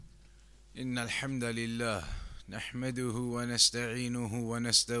إن الحمد لله نحمده ونستعينه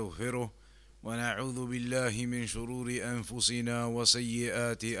ونستغفره ونعوذ بالله من شرور أنفسنا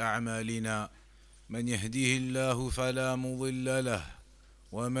وسيئات أعمالنا من يهديه الله فلا مضل له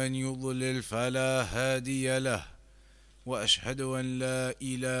ومن يضلل فلا هادي له وأشهد أن لا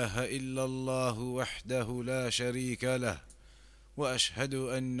إله إلا الله وحده لا شريك له وأشهد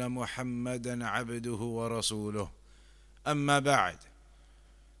أن محمدا عبده ورسوله أما بعد.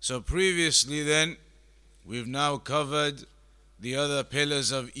 So previously then, we've now covered the other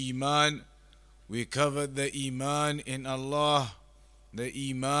pillars of Iman. We covered the Iman in Allah, the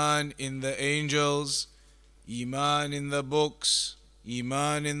Iman in the angels, Iman in the books,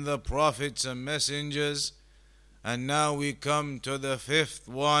 Iman in the prophets and messengers. And now we come to the fifth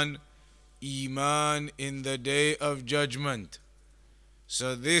one, Iman in the Day of Judgment.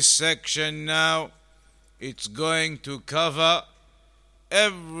 So this section now, it's going to cover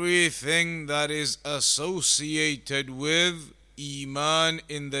everything that is associated with Iman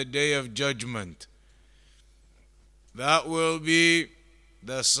in the Day of Judgment. That will be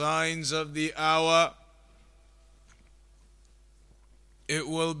the signs of the hour. It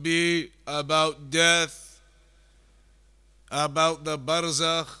will be about death, about the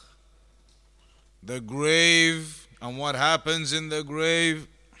barzakh, the grave and what happens in the grave,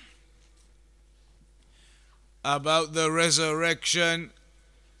 about the resurrection,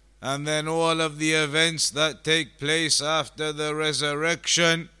 and then all of the events that take place after the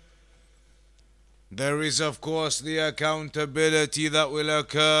resurrection. There is, of course, the accountability that will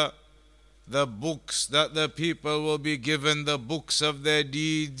occur, the books that the people will be given, the books of their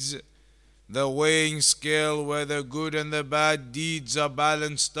deeds, the weighing scale where the good and the bad deeds are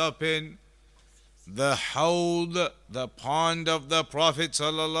balanced up in, the hawd, the pond of the Prophet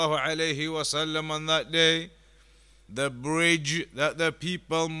sallallahu alaihi wasallam on that day, the bridge that the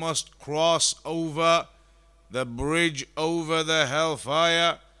people must cross over, the bridge over the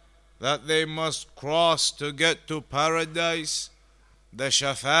hellfire that they must cross to get to paradise, the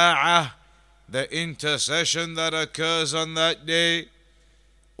shafa'ah, the intercession that occurs on that day,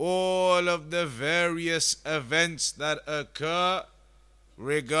 all of the various events that occur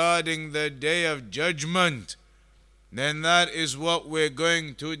regarding the Day of Judgment. Then that is what we're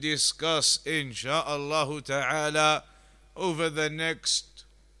going to discuss insha'Allah ta'ala over the next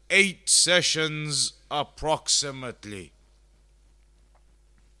 8 sessions approximately.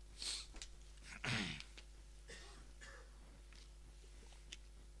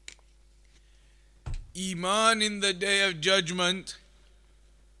 Iman in the Day of Judgment,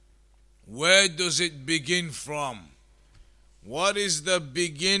 where does it begin from? What is the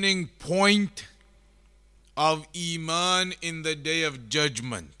beginning point of Iman in the Day of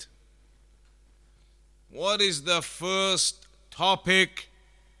Judgment? What is the first topic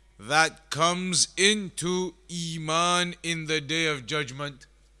that comes into Iman in the Day of Judgment?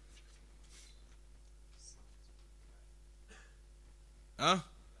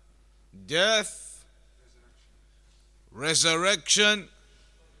 Death, resurrection.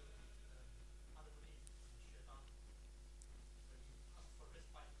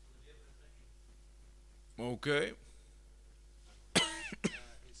 Okay.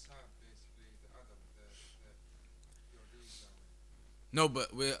 No, but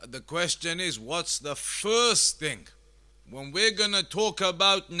the question is, what's the first thing? When we're going to talk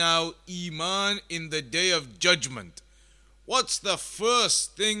about now Iman in the Day of Judgment, what's the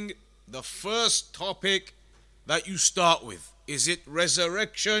first thing, the first topic that you start with? Is it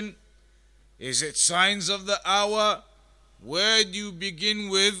resurrection? Is it signs of the hour? Where do you begin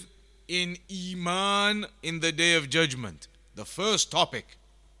with in Iman in the Day of Judgment? The first topic.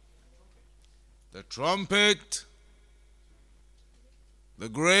 The trumpet, the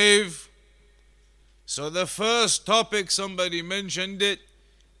grave. So the first topic, somebody mentioned it,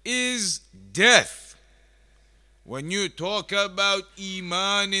 is death. When you talk about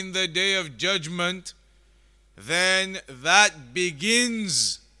Iman in the Day of Judgment, then that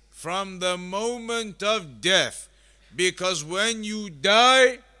begins from the moment of death. Because when you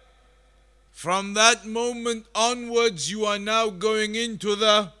die, from that moment onwards, you are now going into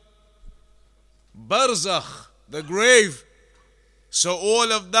the barzakh, the grave. So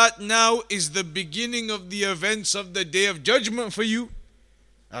all of that now is the beginning of the events of the Day of Judgment for you.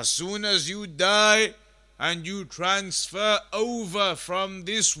 As soon as you die and you transfer over from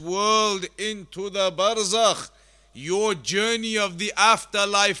this world into the barzakh, your journey of the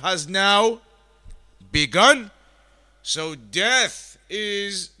afterlife has now begun. So death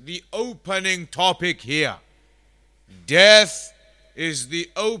is the opening topic here. Death is the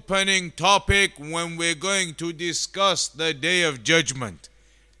opening topic when we're going to discuss the Day of Judgment.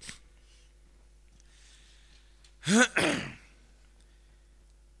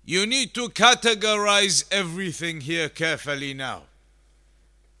 You need to categorize everything here carefully now.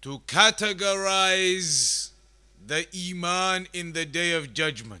 To categorize the Iman in the Day of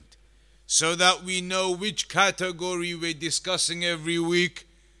Judgment, so that we know which category we're discussing every week.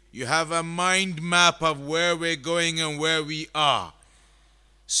 You have a mind map of where we're going and where we are.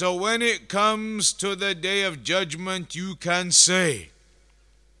 So when it comes to the Day of Judgment, you can say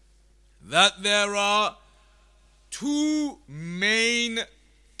that there are two main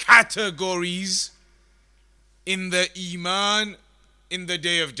categories in the Iman in the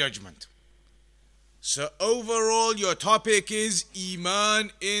Day of Judgment. So overall, your topic is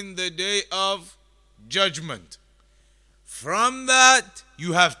Iman in the Day of Judgment. From that,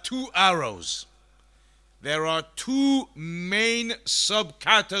 you have two arrows. There are two main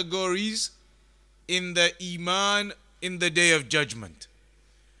subcategories in the Iman in the Day of Judgment.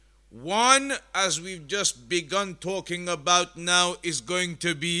 One, as we've just begun talking about now, is going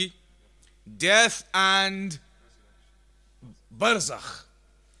to be death and barzakh.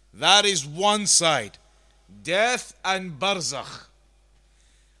 That is one side. Death and barzakh.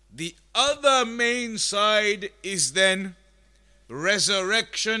 The other main side is then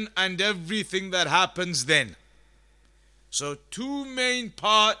resurrection and everything that happens then. So two main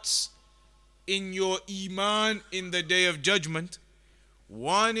parts in your Iman in the Day of Judgment.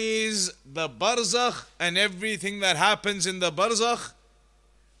 One is the barzakh and everything that happens in the barzakh,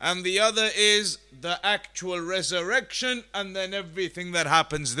 and the other is the actual resurrection and then everything that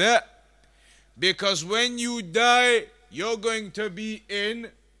happens there. Because when you die, you're going to be in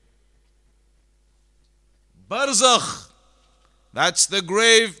barzakh. That's the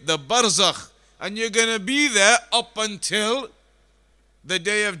grave, the barzakh. And you're going to be there up until the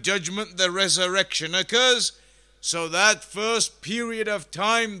Day of Judgment, the resurrection occurs. So that first period of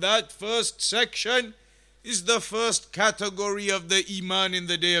time, that first section, is the first category of the Iman in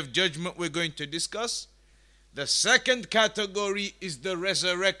the Day of Judgment we're going to discuss. The second category is the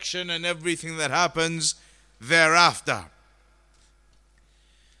resurrection and everything that happens thereafter.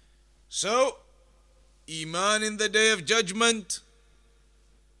 So, Iman in the Day of Judgment,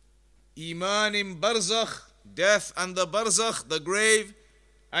 Iman in barzakh, death and the barzakh, the grave,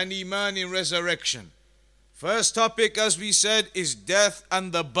 and Iman in resurrection. First topic, as we said, is death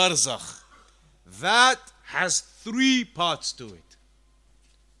and the barzakh. That has three parts to it.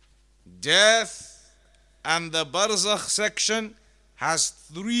 Death and the barzakh section has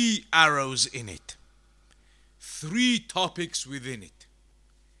three arrows in it. Three topics within it.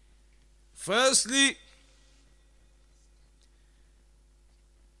 Firstly,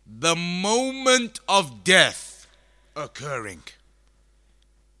 the moment of death occurring.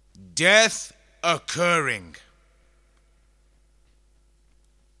 Death occurring.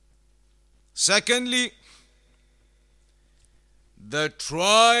 Secondly, the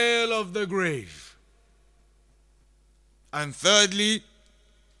trial of the grave. And thirdly,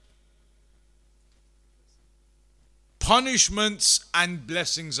 punishments and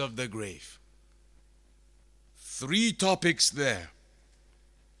blessings of the grave. Three topics there.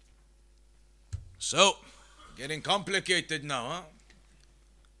 So, getting complicated now, huh?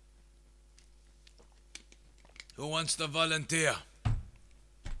 Who wants to volunteer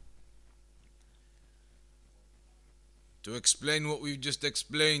to explain what we've just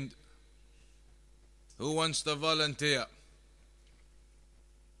explained? Who wants to volunteer?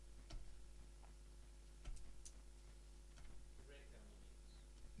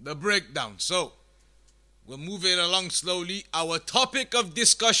 The breakdown. So, we'll move it along slowly. Our topic of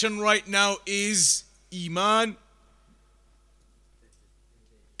discussion right now is Iman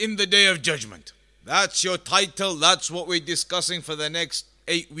in the Day of Judgment. That's your title. That's what we're discussing for the next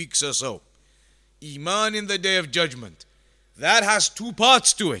 8 weeks or so. Iman in the Day of Judgment. That has two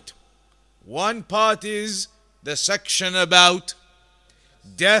parts to it. One part is the section about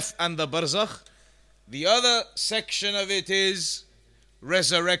death and the barzakh. The other section of it is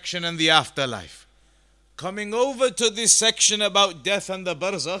resurrection and the afterlife. Coming over to this section about death and the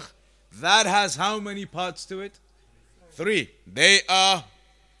barzakh, that has how many parts to it? Three. They are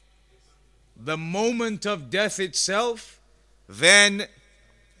the moment of death itself, then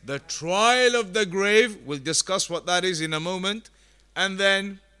the trial of the grave, we'll discuss what that is in a moment, and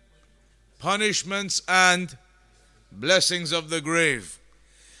then punishments and blessings of the grave.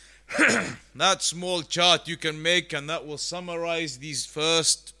 That small chart you can make, and that will summarize these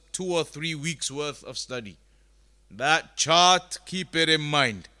first 2 or 3 weeks worth of study. That chart, keep it in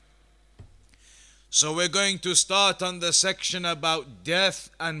mind. So we're going to start on the section about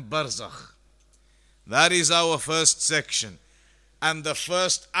death and barzakh. That is our first section. And the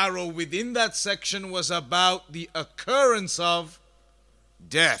first arrow within that section was about the occurrence of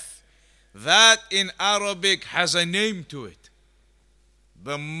death. That in Arabic has a name to it.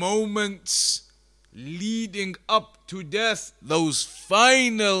 The moments leading up to death, those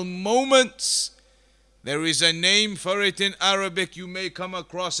final moments, there is a name for it in Arabic. You may come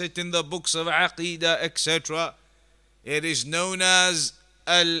across it in the books of Aqidah, etc. It is known as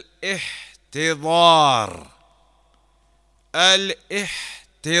Al-Ihtidar. Al-Ihtidar.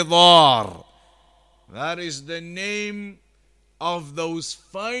 That is the name of those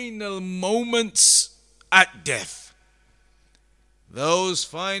final moments at death. Those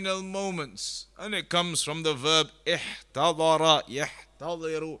final moments. And it comes from the verb ihtadara,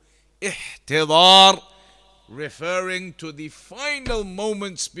 yahtadiru, ihtidar, referring to the final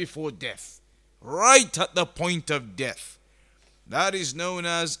moments before death. Right at the point of death. That is known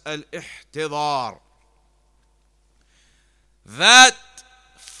as al-ihtidar. That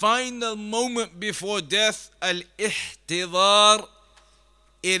final moment before death, al-ihtidar,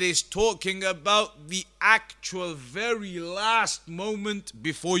 it is talking about the actual very last moment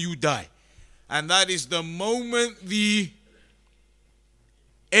before you die. And that is the moment the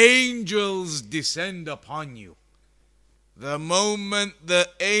angels descend upon you. The moment the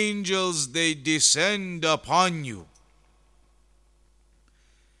angels, they descend upon you.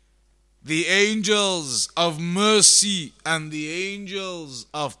 The angels of mercy and the angels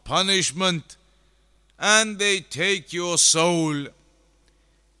of punishment, and they take your soul.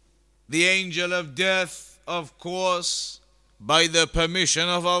 The angel of death, of course, by the permission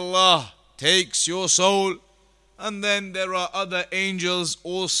of Allah, takes your soul. And then there are other angels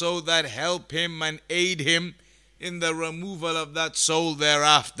also that help him and aid him in the removal of that soul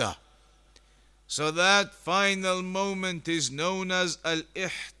thereafter. So that final moment is known as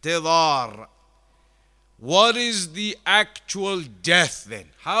al-ihtidar. What is the actual death then?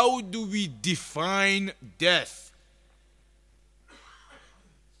 How do we define death?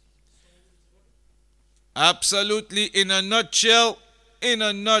 Absolutely, in a nutshell,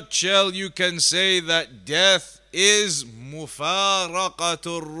 you can say that death is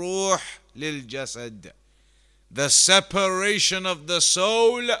mufaraqatul ruh lil jasad. The separation of the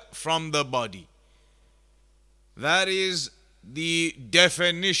soul from the body. That is the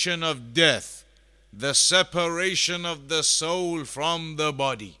definition of death. The separation of the soul from the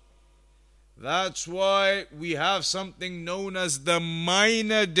body. That's why we have something known as the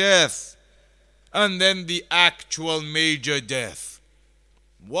minor death and then the actual major death.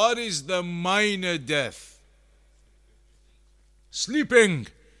 What is the minor death? Sleeping.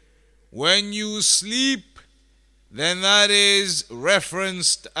 When you sleep, then that is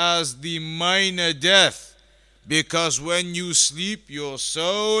referenced as the minor death. Because when you sleep, your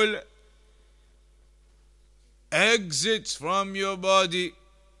soul exits from your body.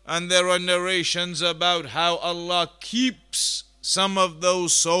 And there are narrations about how Allah keeps some of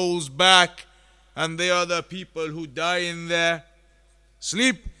those souls back. And they are the people who die in their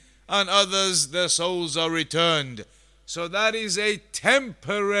sleep. And others, their souls are returned. So that is a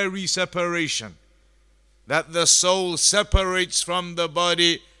temporary separation. That the soul separates from the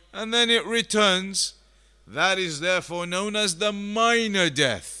body and then it returns. That is therefore known as the minor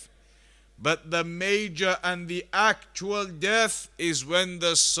death. But the major and the actual death is when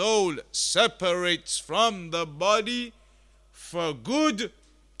the soul separates from the body for good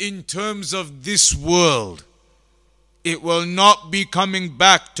in terms of this world. It will not be coming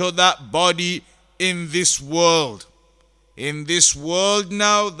back to that body in this world. In this world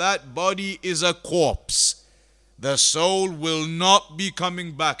now, that body is a corpse. The soul will not be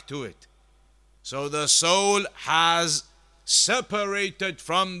coming back to it. So the soul has separated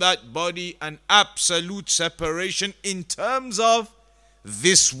from that body, an absolute separation in terms of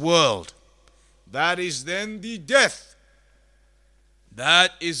this world. That is then the death.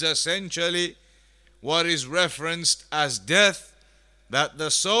 That is essentially what is referenced as death, that the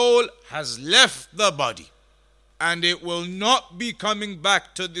soul has left the body and it will not be coming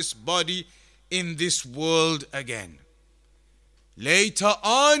back to this body in this world again. Later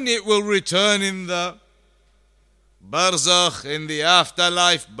on it will return in the barzakh, in the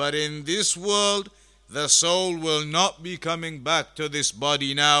afterlife, but in this world the soul will not be coming back to this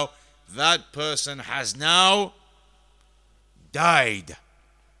body now. That person has now died.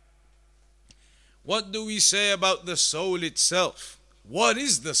 What do we say about the soul itself? What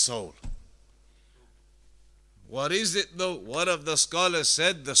is the soul? What is it though? What have the scholars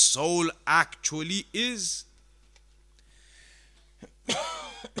said the soul actually is?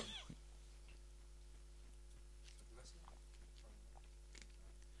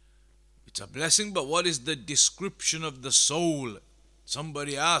 It's a blessing, but what is the description of the soul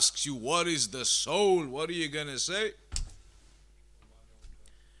Somebody asks you, what is the soul? What are you going to say?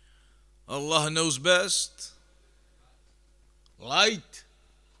 Allah knows best. Light.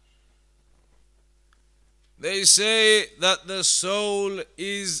 They say that the soul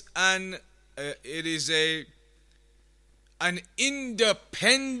is an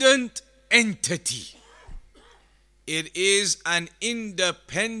independent entity. It is an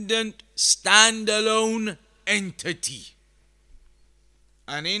independent, standalone entity.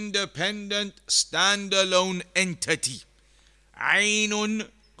 An independent, standalone entity. Aynun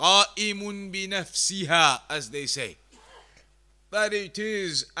qa'imun binafsiha, as they say. That it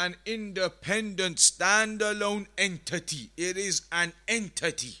is an independent, standalone entity. It is an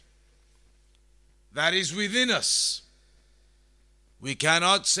entity that is within us. We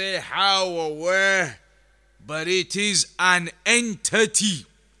cannot say how or where, but it is an entity,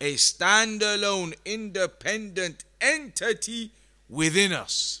 a standalone, independent entity within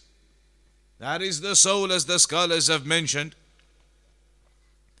us. That is the soul, as the scholars have mentioned.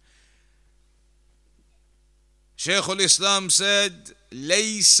 Shaykh al-Islam said,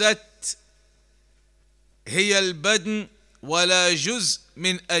 ليست هي البدن ولا جزء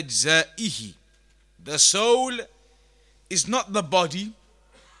من أجزائه. The soul is not the body.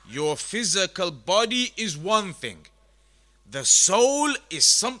 Your physical body is one thing. The soul is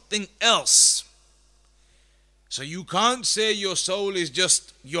something else. So you can't say your soul is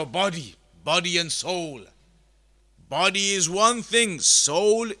just your body and soul. Body is one thing,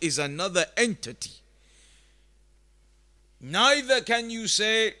 soul is another entity. Neither can you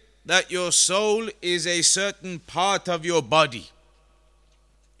say that your soul is a certain part of your body.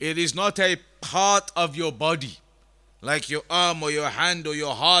 It is not a part of your body, like your arm or your hand or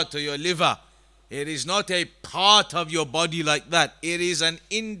your heart or your liver. It is not a part of your body like that. It is an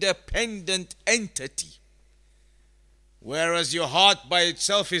independent entity. Whereas your heart by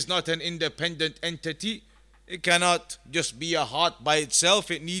itself is not an independent entity. It cannot just be a heart by itself.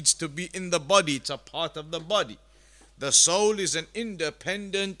 It needs to be in the body. It's a part of the body. The soul is an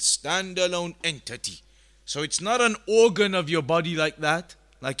independent, standalone entity. So it's not an organ of your body like that,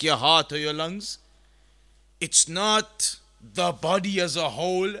 like your heart or your lungs. It's not the body as a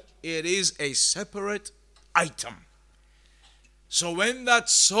whole. It is a separate item. So when that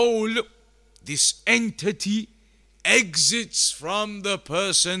soul, this entity, exits from the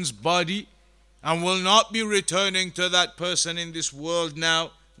person's body and will not be returning to that person in this world now,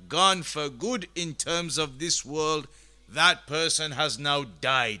 gone for good in terms of this world, that person has now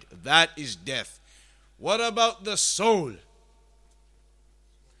died. That is death. What about the soul?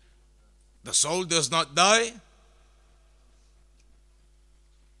 The soul does not die?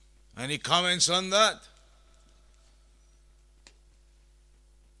 Any comments on that?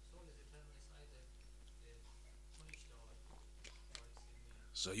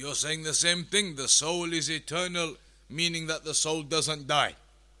 So you're saying the same thing. The soul is eternal, meaning that the soul doesn't die.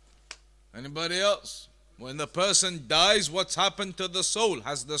 Anybody else? When the person dies, what's happened to the soul?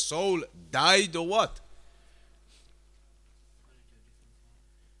 Has the soul died or what?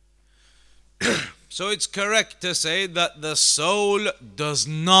 So it's correct to say that the soul does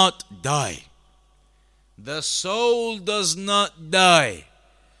not die. The soul does not die.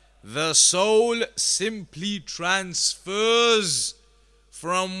 The soul simply transfers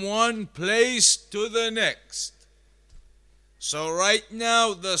from one place to the next. So right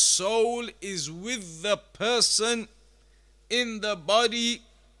now the soul is with the person in the body.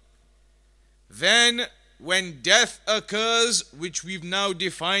 Then when death occurs, which we've now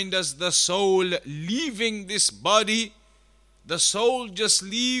defined as the soul leaving this body, the soul just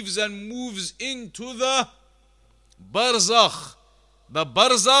leaves and moves into the barzakh. The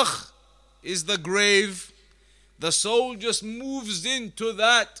barzakh is the grave. The soul just moves into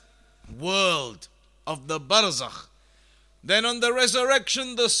that world of the barzakh. Then on the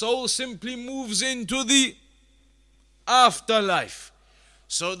resurrection, the soul simply moves into the afterlife.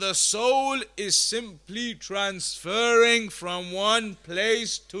 So the soul is simply transferring from one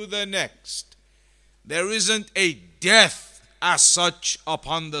place to the next. There isn't a death as such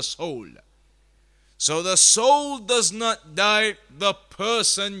upon the soul. So the soul does not die, the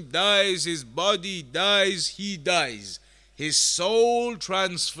person dies, his body dies, he dies. His soul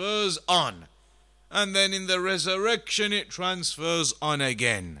transfers on. And then in the resurrection it transfers on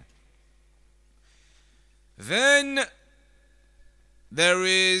again. Then there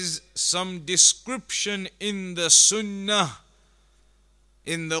is some description in the Sunnah,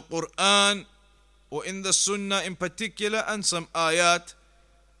 in the Quran, or in the Sunnah in particular, and some ayat,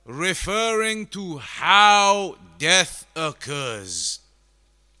 referring to how death occurs.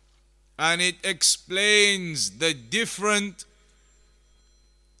 And it explains the different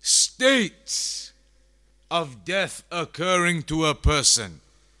states of death occurring to a person.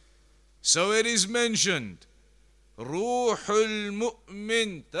 So it is mentioned, روح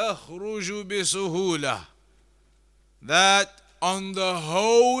المؤمن تخرج بسهولة, that on the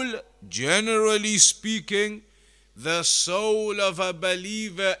whole, generally speaking, the soul of a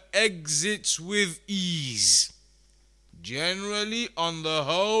believer exits with ease. Generally, on the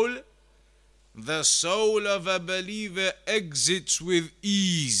whole, the soul of a believer exits with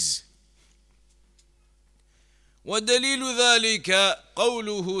ease. ودليل ذلك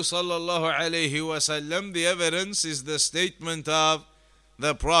قوله صلى الله عليه وسلم. The evidence is the statement of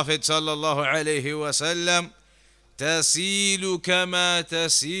the Prophet صلى الله عليه وسلم, تسيل كما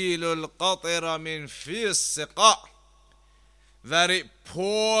تسيل القطر من في السقاء, that it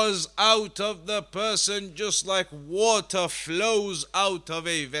pours out of the person just like water flows out of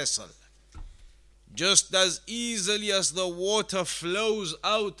a vessel. Just as easily as the water flows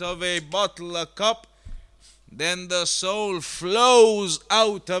out of a bottle, a cup, then the soul flows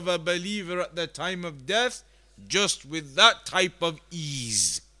out of a believer at the time of death, just with that type of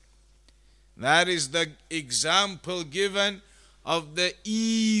ease. That is the example given of the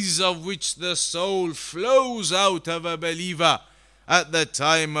ease of which the soul flows out of a believer at the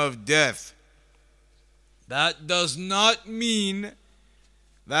time of death. That does not mean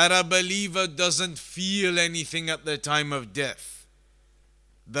that a believer doesn't feel anything at the time of death.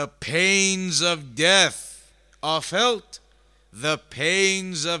 The pains of death are felt. The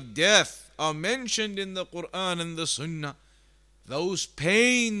pains of death are mentioned in the Quran and the Sunnah. Those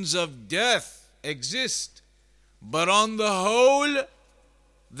pains of death exist. But on the whole,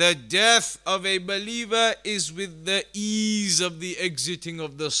 the death of a believer is with the ease of the exiting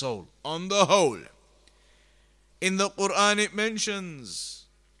of the soul. On the whole. In the Quran it mentions,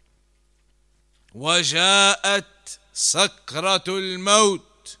 وَجَاءَتْ سَكْرَةُ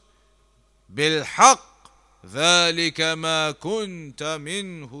الْمَوْتِ بِالْحَقِّ ذَلِكَ مَا كُنْتَ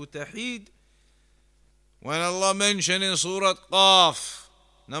مِنْهُ تَحِيدٌ. When Allah mentioned in Surah Qaf,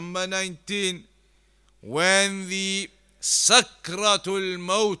 number 19, when the Sakratul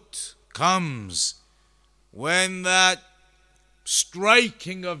Maut comes, when that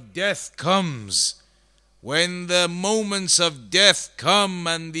striking of death comes, when the moments of death come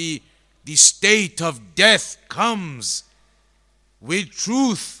and the state of death comes with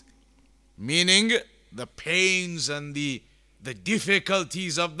truth, meaning the pains and the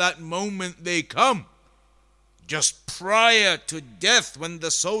difficulties of that moment, they come just prior to death, when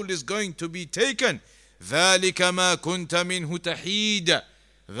the soul is going to be taken. ذَلِكَ مَا كُنْتَ مِنْهُ تَحِيدٌ.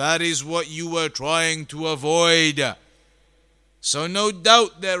 That is what you were trying to avoid. So no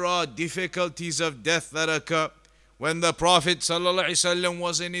doubt there are difficulties of death that occur. When the Prophet ﷺ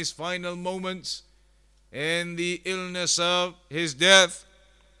was in his final moments, in the illness of his death,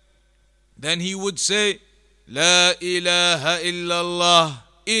 then he would say, لا إله إلا الله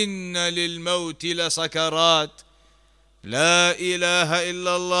إن للموت لسكرات. لا إله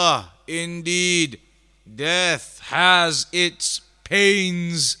إلا الله. Indeed, death has its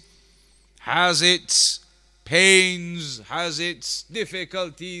pains, has its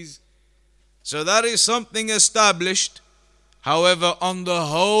difficulties. So that is something established. However, on the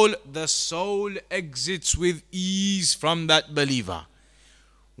whole, the soul exits with ease from that believer.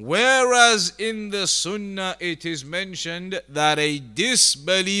 Whereas in the Sunnah it is mentioned that a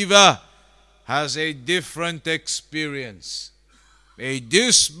disbeliever has a different experience. A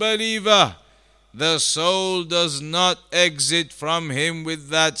disbeliever, the soul does not exit from him with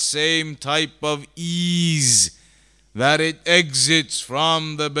that same type of ease that it exits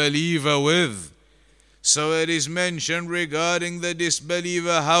from the believer with. So it is mentioned regarding the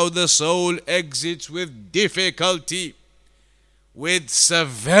disbeliever how the soul exits with difficulty, with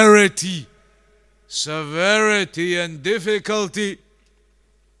severity and difficulty.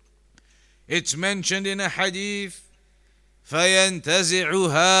 It's mentioned in a hadith,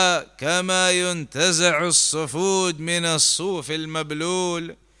 فَيَنْتَزِعُهَا كَمَا يُنْتَزَعُ الصُّفُودُ مِنَ الصُّوفِ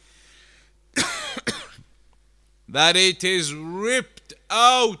الْمَبْلُولِ, that it is ripped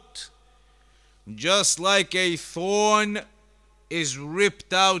out just like a thorn is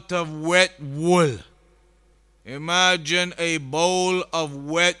ripped out of wet wool. Imagine a bowl of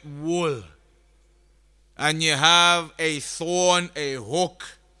wet wool and you have a thorn, a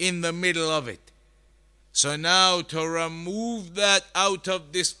hook in the middle of it. So now to remove that out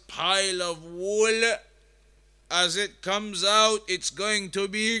of this pile of wool, as it comes out, it's going to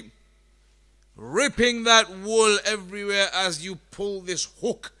be ripping that wool everywhere as you pull this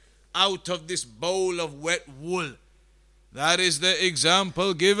hook out of this bowl of wet wool. That is the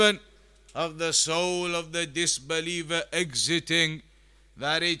example given of the soul of the disbeliever exiting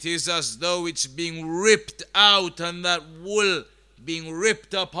that it is as though it's being ripped out, and that wool being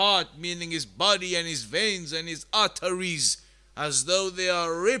ripped apart, meaning his body and his veins and his arteries, as though they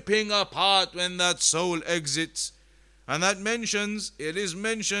are ripping apart when that soul exits. And that it is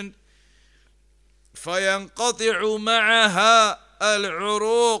mentioned, فَيَنْقَطِعُ مَعَهَا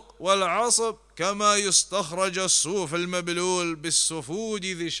الْعُرُوقُ وَالْعَصَبُ كَمَا يُسْتَخْرَجَ الصُّوفُ الْمَبْلُولُ بِالصُّفُودِ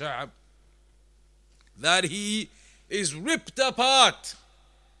ذِي شَعَبٍ. That he is ripped apart,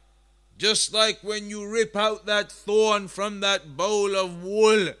 just like when you rip out that thorn from that bowl of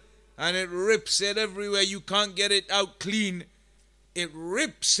wool and it rips it everywhere, you can't get it out clean. It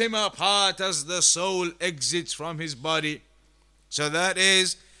rips him apart as the soul exits from his body. So that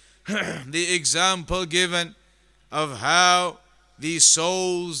is the example given of how the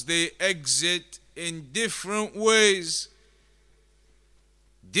souls, they exit in different ways,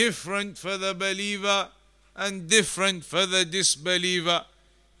 different for the believer and different for the disbeliever.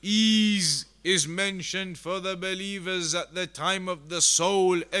 Ease is mentioned for the believers at the time of the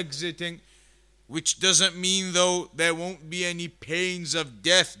soul exiting, which doesn't mean though there won't be any pains of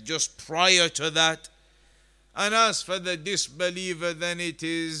death just prior to that. And as for the disbeliever, then it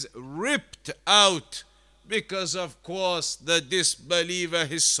is ripped out, because of course the disbeliever,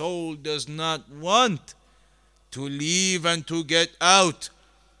 his soul does not want to leave and to get out,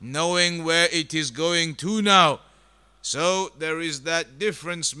 knowing where it is going to now. So there is that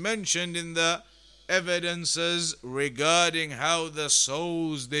difference mentioned in the evidences regarding how the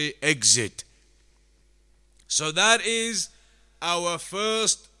souls, they exit. So that is our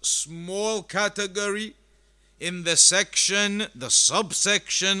first small category in the section, the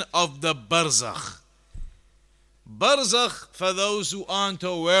subsection of the barzakh. Barzakh, for those who aren't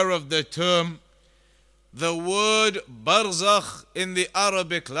aware of the term, the word barzakh in the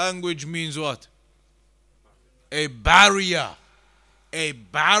Arabic language means what? A barrier. A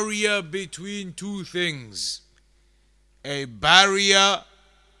barrier between two things. A barrier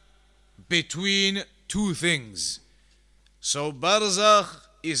between two things. So barzakh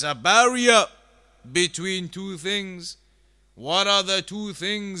is a barrier between two things. What are the two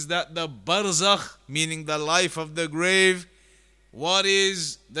things that the barzakh, meaning the life of the grave, what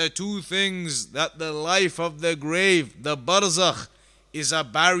is the two things that the life of the grave, the barzakh, is a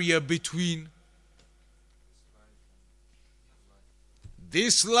barrier between?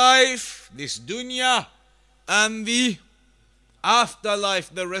 This life, this dunya, and the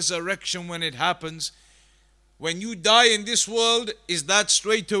afterlife, the resurrection when it happens. When you die in this world, is that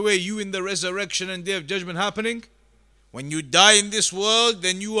straight away you in the resurrection and day of judgment happening? When you die in this world,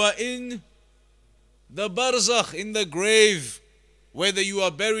 then you are in the barzakh, in the grave. Whether you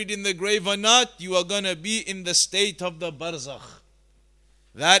are buried in the grave or not, you are going to be in the state of the barzakh.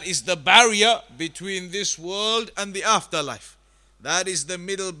 That is the barrier between this world and the afterlife. That is the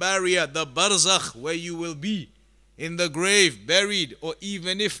middle barrier, the barzakh, where you will be in the grave, buried, or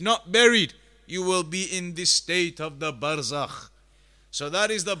even if not buried, you will be in this state of the barzakh. So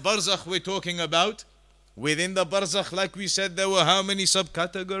that is the barzakh we're talking about. Within the barzakh, like we said, there were how many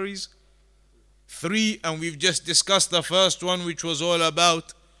subcategories? 3, and we've just discussed the first one, which was all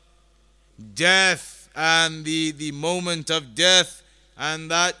about death and the moment of death, and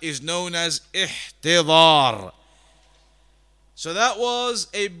that is known as ihtidar. So that was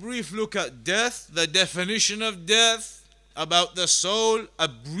a brief look at death, the definition of death, about the soul, a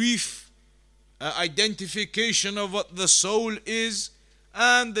brief identification of what the soul is,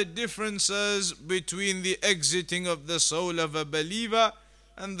 and the differences between the exiting of the soul of a believer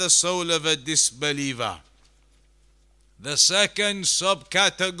and the soul of a disbeliever. The second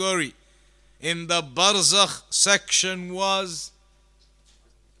subcategory in the barzakh section was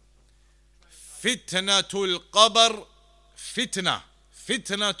fitnatul qabr.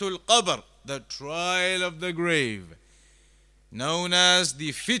 Fitnatul qabr, the trial of the grave, known as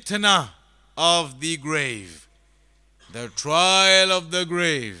the fitna of the grave. The trial of the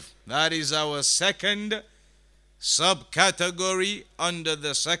grave. That is our second subcategory under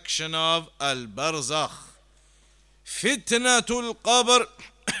the section of al-barzakh. Fitnatul qabr.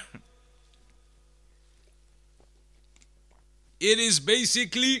 It is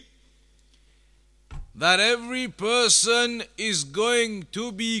basically that every person is going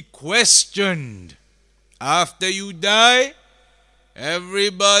to be questioned. After you die,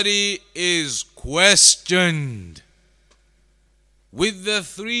 everybody is questioned with the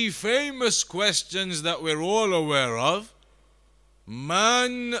 3 famous questions that we're all aware of.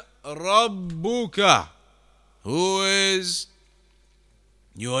 Man Rabbuka? Who is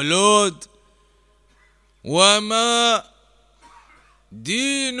your Lord? Wama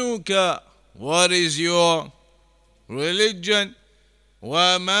Dinuka? What is your religion?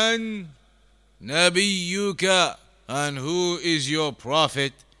 وَمَنْ نَبِيُّكَ, and who is your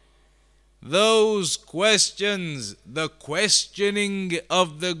prophet? Those questions, the questioning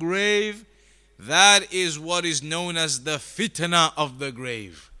of the grave, that is what is known as the fitna of the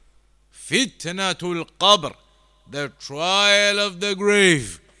grave. Fitnatul qabr, the trial of the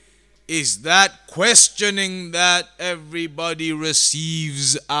grave, is that questioning that everybody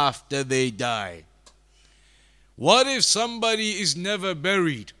receives after they die. What if somebody is never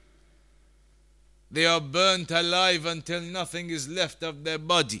buried? They are burnt alive until nothing is left of their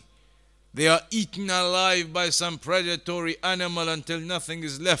body. They are eaten alive by some predatory animal until nothing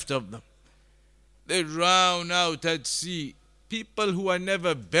is left of them. They drown out at sea. People who are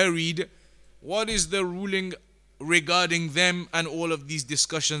never buried, what is the ruling regarding them and all of these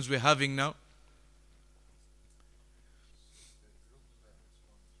discussions we're having now?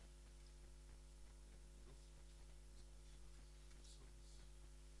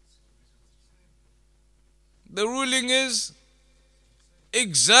 The ruling is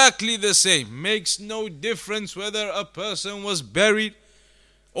exactly the same. Makes no difference whether a person was buried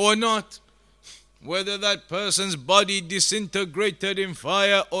or not, whether that person's body disintegrated in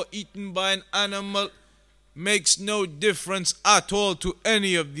fire or eaten by an animal. Makes no difference at all to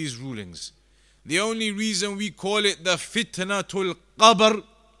any of these rulings. The only reason we call it the fitnatul qabr,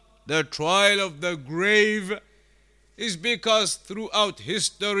 the trial of the grave, is because throughout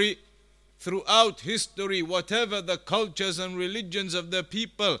history, whatever the cultures and religions of the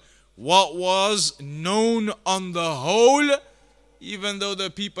people, what was known on the whole, even though the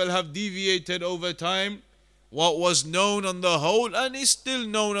people have deviated over time, what was known on the whole and is still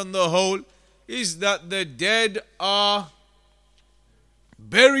known on the whole is that the dead are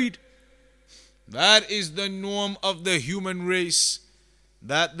buried. That is the norm of the human race,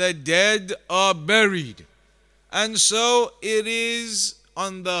 that the dead are buried. And so it is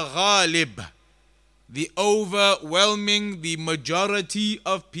on the ghalib, the overwhelming, the majority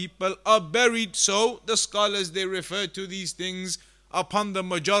of people are buried. So the scholars, they refer to these things upon the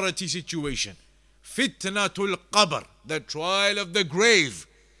majority situation. Fitnatul qabr, the trial of the grave.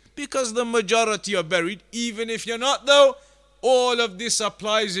 Because the majority are buried, even if you're not though, all of this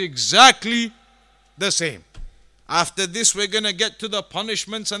applies exactly the same. After this we're going to get to the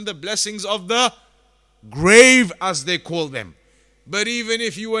punishments and the blessings of the grave, as they call them. But even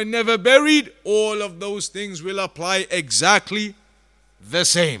if you were never buried, all of those things will apply exactly the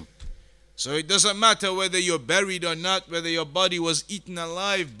same. So it doesn't matter whether you're buried or not, whether your body was eaten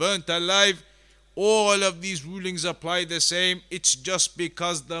alive, burnt alive, all of these rulings apply the same. It's just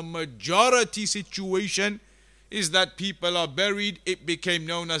because the majority situation is that people are buried, it became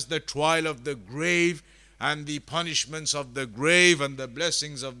known as the trial of the grave and the punishments of the grave and the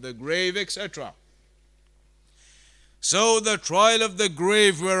blessings of the grave, etc. So the trial of the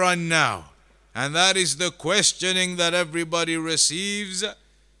grave we're on now, and that is the questioning that everybody receives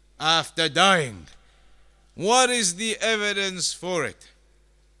after dying. What is the evidence for it?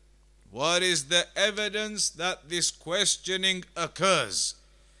 What is the evidence that this questioning occurs?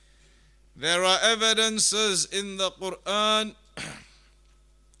 There are evidences in the Quran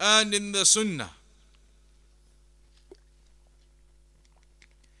and in the Sunnah.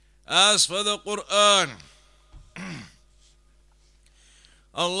 As for the Quran,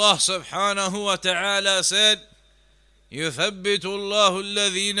 Allah subhanahu wa ta'ala said, يثبت الله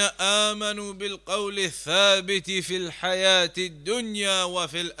الذين آمنوا بالقول الثابت في الحياة الدنيا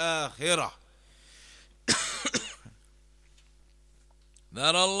وفي الآخرة.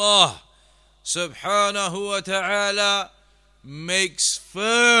 That Allah subhanahu wa ta'ala makes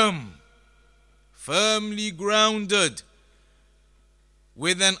firmly grounded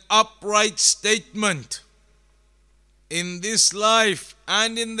with an upright statement in this life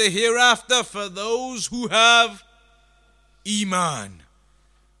and in the hereafter for those who have Iman.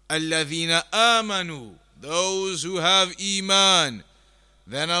 الَّذِينَ آمَنُوا, those who have Iman.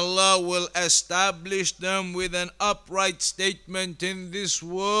 Then Allah will establish them with an upright statement in this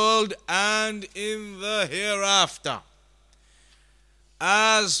world and in the hereafter.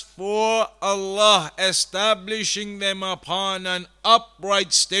 As for Allah establishing them upon an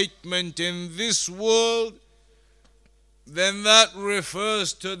upright statement in this world, then that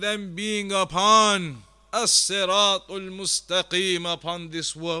refers to them being upon as-siratul mustaqim, upon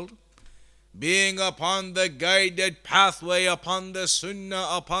this world, being upon the guided pathway, upon the sunnah,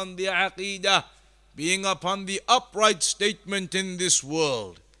 upon the aqidah, being upon the upright statement in this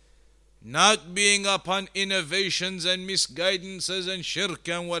world, not being upon innovations and misguidances and shirk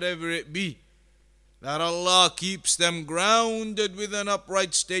and whatever it be. That Allah keeps them grounded with an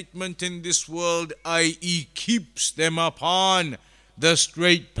upright statement in this world, i.e. keeps them upon the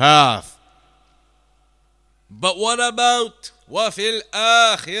straight path. But what about وَفِي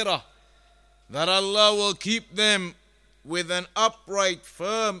الْآخِرَةِ? That Allah will keep them with an upright,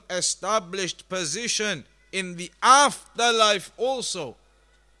 firm, established position in the afterlife also.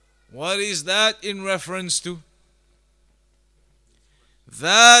 What is that in reference to?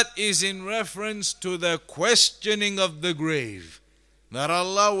 That is in reference to the questioning of the grave. That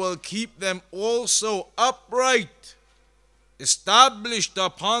Allah will keep them also upright, established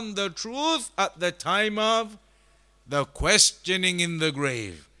upon the truth at the time of the questioning in the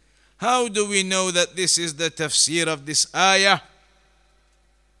grave. How do we know that this is the tafsir of this ayah?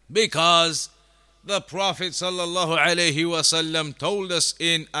 Because the Prophet ﷺ told us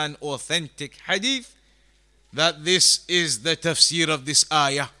in an authentic hadith that this is the tafsir of this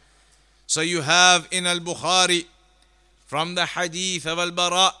ayah. So you have in Al-Bukhari from the hadith of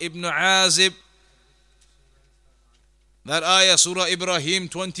Al-Bara ibn Azib, that ayah, Surah Ibrahim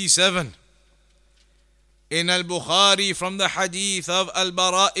 27. In Al-Bukhari from the hadith of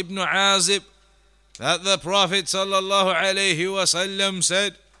Al-Bara ibn Azib, that the Prophet ﷺ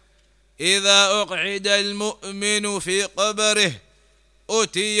said, إِذَا أُقْعِدَ الْمُؤْمِنُ فِي قَبْرِهِ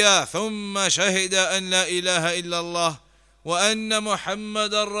أُتِيَ ثُمَّ شَهِدَ أَنْ لَا إِلَهَ إِلَّا اللَّهِ وَأَنَّ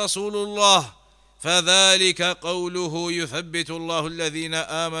مُحَمَّدًا رَسُولُ اللَّهِ فَذَلِكَ قَوْلُهُ يُثَبِّتُ اللَّهُ الَّذِينَ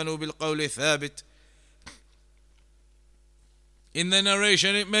آمَنُوا بِالْقَوْلِ الثَّابِتِ. In the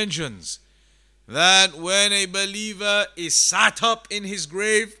narration it mentions that when a believer is sat up in his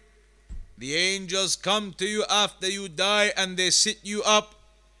grave, the angels come to you after you die and they sit you up,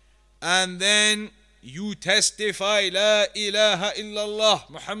 and then you testify La ilaha illallah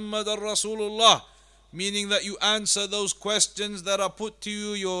Muhammadan Rasulullah, meaning that you answer those questions that are put to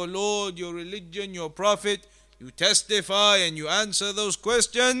you, your Lord, your religion, your Prophet. You testify and you answer those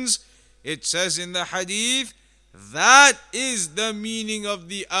questions. It says in the hadith, that is the meaning of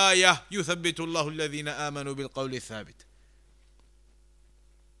the ayah, يُثَبِّتُ اللَّهُ الَّذِينَ آمَنُوا بِالْقَوْلِ الثَّابِتِ.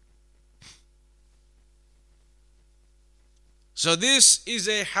 So this is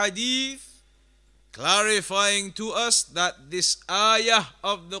a hadith clarifying to us that this ayah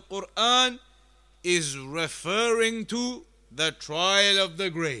of the Quran is referring to the trial of the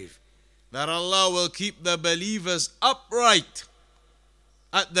grave, that Allah will keep the believers upright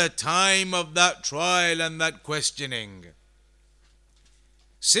at the time of that trial and that questioning.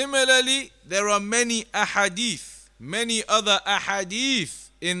 Similarly, there are many ahadith, many other ahadith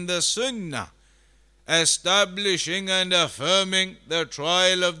in the Sunnah establishing and affirming the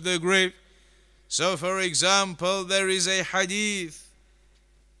trial of the grave. So for example, there is a hadith,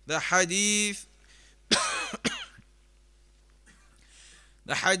 the hadith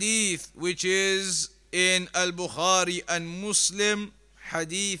the hadith which is in Al-Bukhari and Muslim,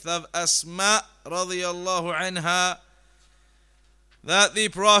 hadith of Asma radiyallahu anha, that the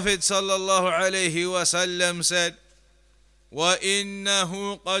Prophet sallallahu alayhi wasallam said,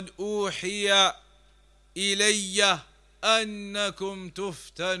 وَإِنَّهُ قَدْ أُوحِيَ إِلَيَّ أَنَّكُمْ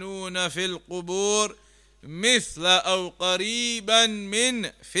تُفْتَنُونَ فِي الْقُبُورِ مثل أو قريبا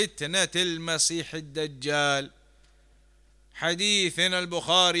من فتنة المسيح الدجال. Hadith in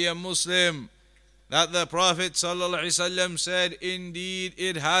Al-Bukhari and Muslim, that the Prophet ﷺ said, indeed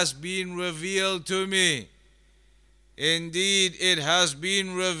it has been revealed to me, indeed it has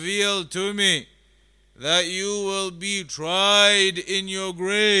been revealed to me that you will be tried in your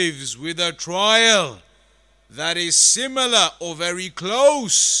graves with a trial that is similar or very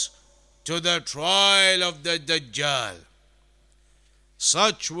close to the trial of the Dajjal.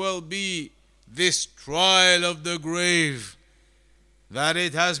 Such will be this trial of the grave, that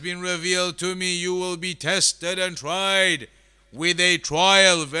it has been revealed to me you will be tested and tried with a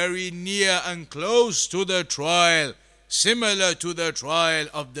trial very near and close to the trial, similar to the trial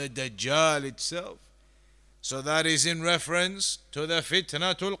of the Dajjal itself. So that is in reference to the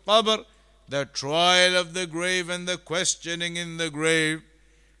Fitnatul Qabr, the trial of the grave and the questioning in the grave.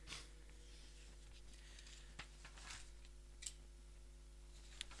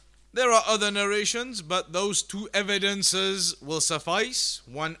 There are other narrations, but those two evidences will suffice.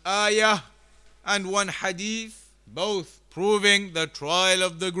 One ayah and one hadith, both proving the trial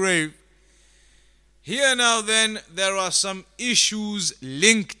of the grave. Here now then, there are some issues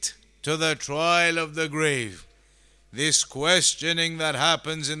linked to the trial of the grave, this questioning that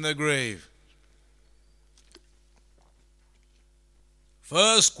happens in the grave.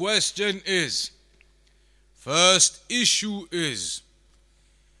 First issue is,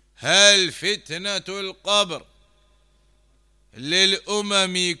 هل فتنة القبر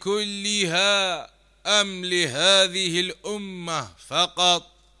للأمم كلها أم لهذه الأمة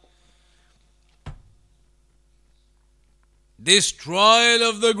فقط؟ this trial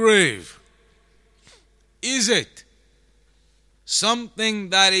of the grave, is it something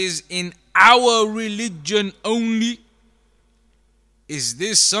that is in our religion only? Is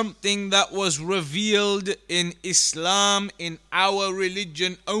this something that was revealed in Islam, in our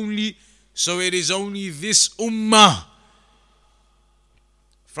religion only? So it is only this ummah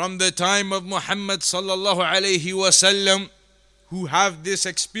from the time of Muhammad sallallahu alayhi wasallam who have this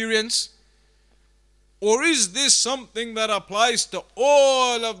experience? Or is this something that applies to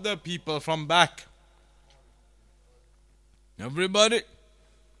all of the people from back? Everybody?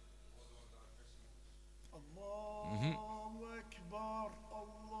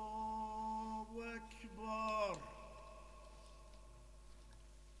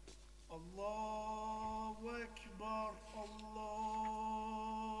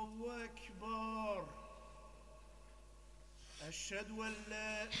 أشهد أن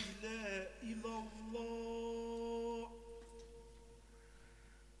لا إله إلا الله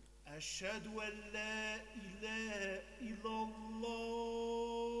أشهد أن لا إله إلا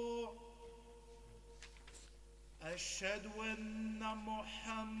الله أشهد أن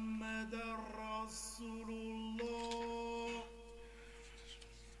محمدا رسول الله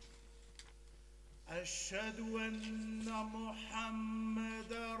أشهد أن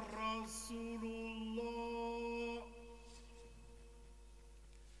محمدا رسول الله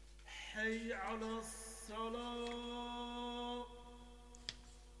حي على الصلاة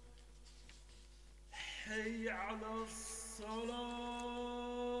حي على الصلاة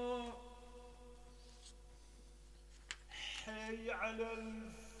حي على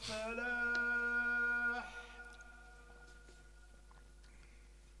الفلاح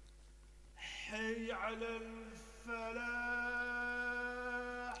حي على الفلاح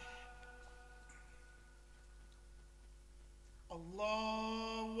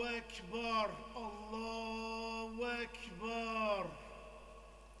الله أكبر الله أكبر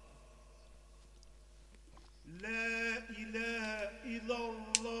لا إله إلا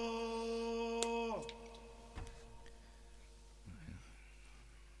الله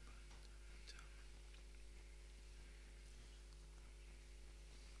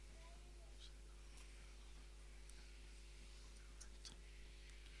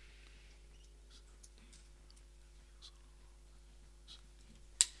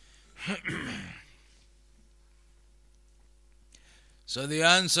So the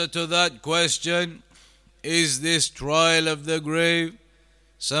answer to that question, is this trial of the grave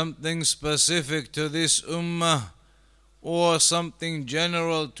something specific to this ummah or something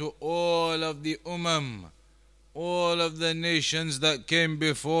general to all of the all of the nations that came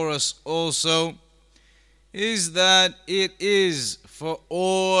before us also? Is that it is for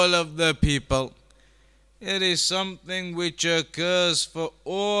all of the people. It is something which occurs for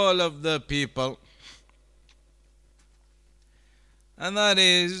all of the people. And that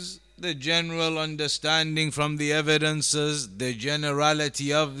is the general understanding from the evidences, the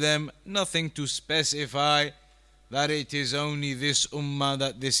generality of them, nothing to specify that it is only this ummah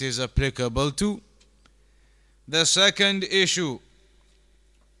that this is applicable to. The second issue,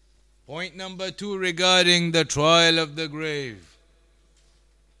 point number 2 regarding the trial of the grave.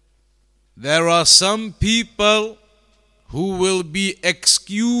 There are some people who will be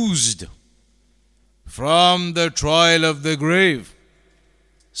excused from the trial of the grave.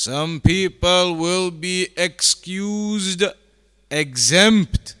 Some people will be excused,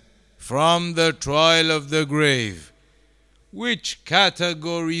 exempt from the trial of the grave. Which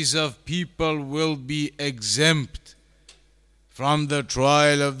categories of people will be exempt from the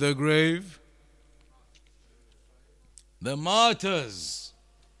trial of the grave? The martyrs.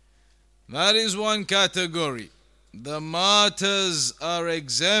 That is one category. The martyrs are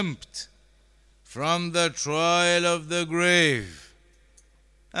exempt from the trial of the grave.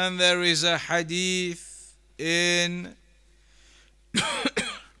 And there is a hadith in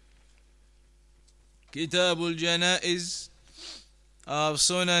Kitab al-Janaiz of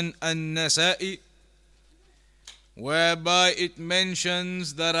Sunan al-Nasa'i, whereby it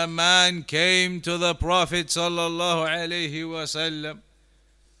mentions that a man came to the Prophet sallallahu alaihi wasallam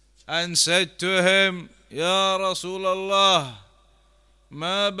and said to him, Ya Rasulullah,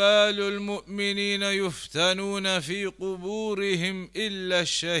 ما بال المؤمنين يفتنون في قبورهم إلا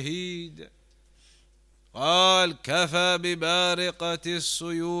الشهيد قال كفى ببارقة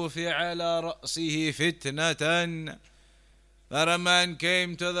السيوف على رأسه فتنة. That a man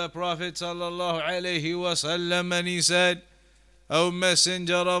came to the Prophet sallallahu alaihi wasallam and he said, O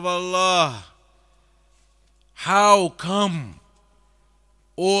Messenger of Allah, how come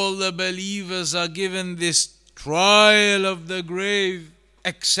all the believers are given this trial of the grave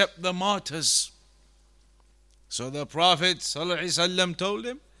except the martyrs? So the Prophet ﷺ told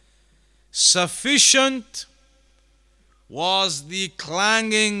him, sufficient was the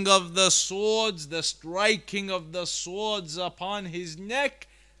clanging of the swords, the striking of the swords upon his neck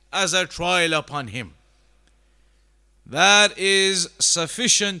as a trial upon him. That is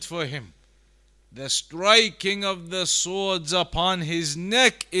sufficient for him. The striking of the swords upon his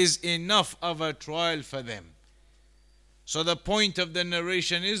neck is enough of a trial for them. So the point of the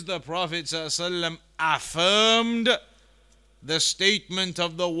narration is the Prophet ﷺ affirmed the statement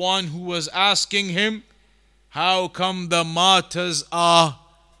of the one who was asking him, how come the martyrs are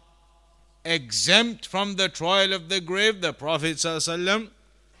exempt from the trial of the grave? The Prophet ﷺ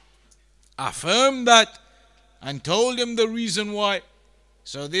affirmed that and told him the reason why.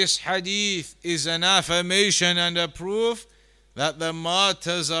 So this hadith is an affirmation and a proof that the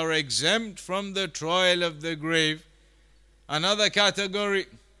martyrs are exempt from the trial of the grave. Another category,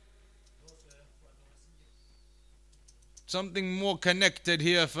 something more connected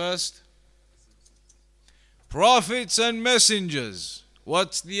here first. Prophets and messengers.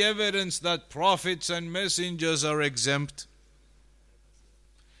 What's the evidence that prophets and messengers are exempt?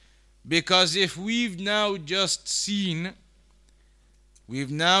 Because if we've now just seen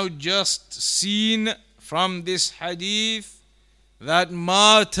from this hadith that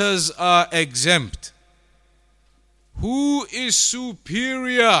martyrs are exempt, who is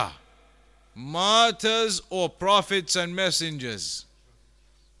superior, martyrs or prophets and messengers?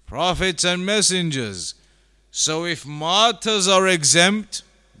 Prophets and messengers. So if martyrs are exempt,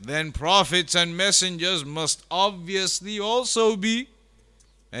 then prophets and messengers must obviously also be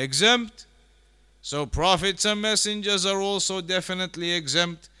exempt. So prophets and messengers are also definitely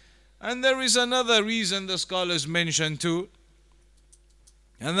exempt. And there is another reason the scholars mention too,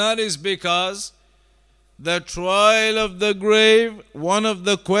 and that is because the trial of the grave, one of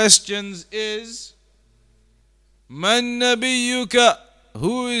the questions is, Man nabiyyuka,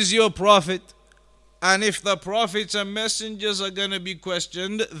 who is your prophet? And if the prophets and messengers are going to be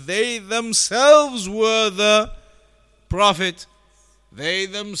questioned, they themselves were the prophet. They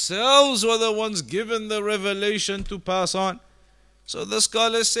themselves were the ones given the revelation to pass on. So the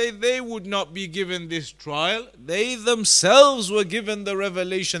scholars say they would not be given this trial. They themselves were given the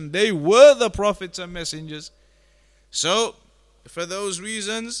revelation. They were the prophets and messengers. So, for those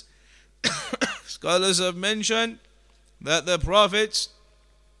reasons, scholars have mentioned that the prophets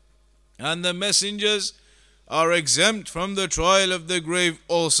and the messengers are exempt from the trial of the grave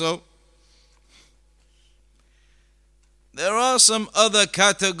also. There are some other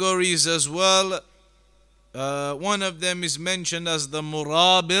categories as well. One of them is mentioned as the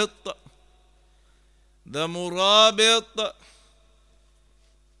murabit. The murabit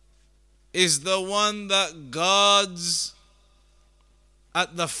is the one that guards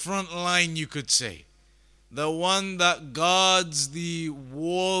at the front line, you could say. The one that guards the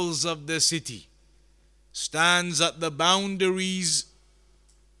walls of the city, stands at the boundaries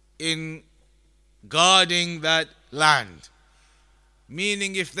in guarding that land.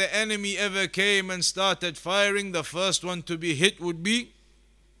 Meaning if the enemy ever came and started firing, the first one to be hit would be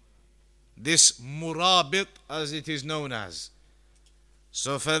this murabit, as it is known as.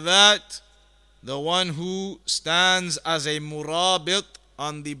 So for that, the one who stands as a murabit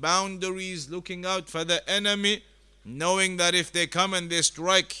on the boundaries, looking out for the enemy, knowing that if they come and they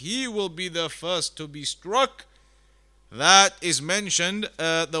strike, he will be the first to be struck. That is mentioned,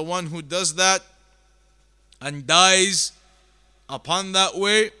 the one who does that and dies upon that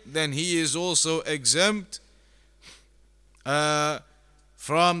way, then he is also exempt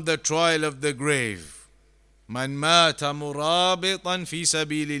from the trial of the grave. Man mata murabitan fi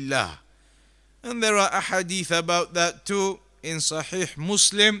sabilillah. And there are ahadith about that too in Sahih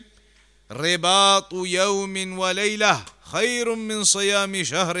Muslim. رباط يوم وليلة خير من صيام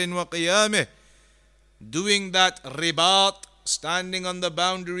شهر وقيامه. Doing that ribat, standing on the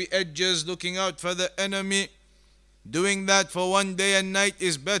boundary edges, looking out for the enemy, doing that for one day and night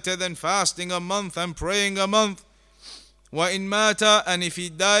is better than fasting a month and praying a month. وإن مات, and if he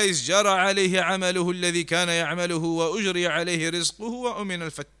dies, جرى عليه عمله الذي كان يعمله وأجري عليه رزقه وأمن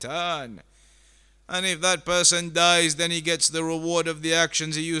الفتان. And if that person dies, then he gets the reward of the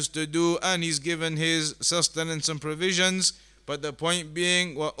actions he used to do, and he's given his sustenance and provisions. But the point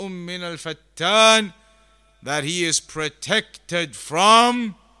being, وَأُمِّنَ الْفَتَّانِ, that he is protected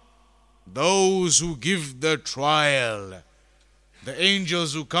from those who give the trial. The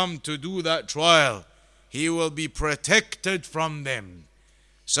angels who come to do that trial, he will be protected from them.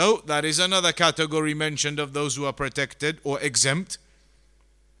 So that is another category mentioned of those who are protected or exempt.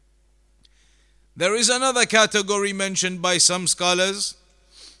 There is another category mentioned by some scholars,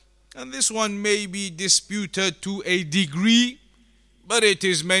 And this one may be disputed to a degree, but it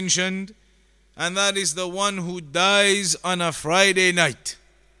is mentioned, and that is the one who dies on a Friday night.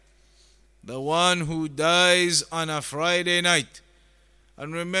 The one who dies on a Friday night.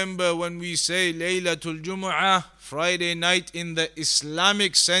 And remember, when we say Laylatul Jumu'ah, Friday night in the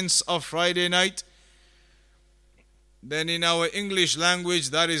Islamic sense of Friday night, then in our English language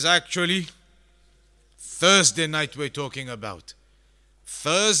that is actually Thursday night we're talking about.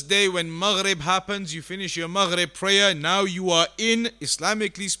 Thursday, when Maghrib happens, you finish your Maghrib prayer, now you are in,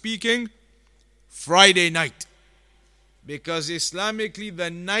 Islamically speaking, Friday night. Because Islamically the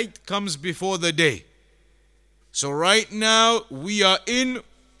night comes before the day. So right now we are in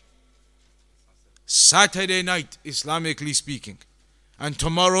Saturday night, Islamically speaking. And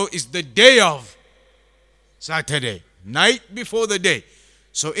tomorrow is the day of Saturday, night before the day.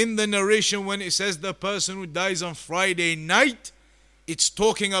 So in the narration, when it says the person who dies on Friday night, it's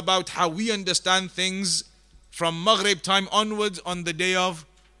talking about how we understand things from Maghrib time onwards on the day of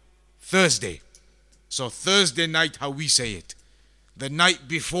Thursday. So Thursday night, how we say it, the night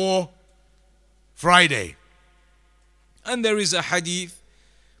before Friday. And there is a hadith,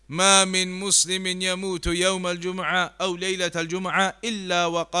 ما من مسلم يموت يوم الجمعة أو ليلة الجمعة إلا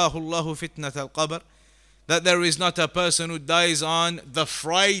وقاه الله فتنة القبر, that there is not a person who dies on the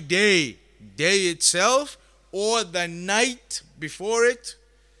Friday day itself or the night before it,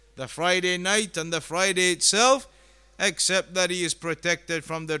 the Friday night and the Friday itself, except that he is protected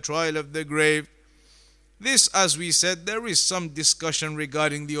from the trial of the grave. This, as we said, there is some discussion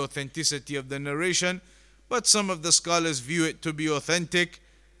regarding the authenticity of the narration, but some of the scholars view it to be authentic,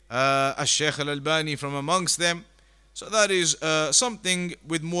 Al-Shaykh Al-Albani from amongst them. So that is something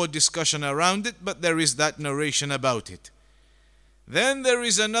with more discussion around it, but there is that narration about it. Then there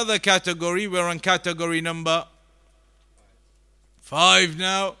is another category. We're on category number 5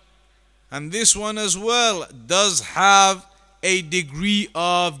 now. And this one as well does have a degree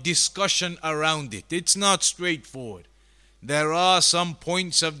of discussion around it. It's not straightforward. There are some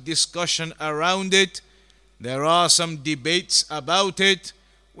points of discussion around it. There are some debates about it.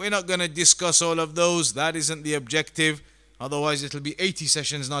 We're not going to discuss all of those. That isn't the objective. Otherwise it'll be 80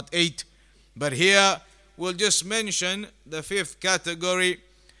 sessions, not 8. But here we'll just mention the 5th category,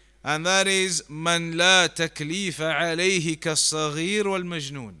 and that is من لا تكليف عليه كالصغير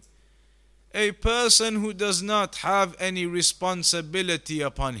والمجنون. A person who does not have any responsibility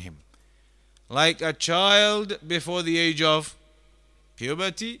upon him, like a child before the age of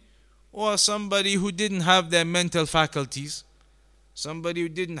puberty, or somebody who didn't have their mental faculties, somebody who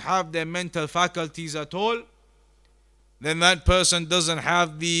didn't have their mental faculties at all, then that person doesn't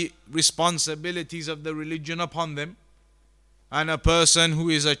have the responsibilities of the religion upon them. And a person who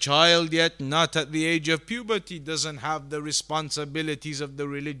is a child yet not at the age of puberty doesn't have the responsibilities of the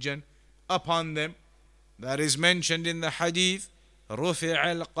religion upon them. That is mentioned in the hadith, رُفِعَ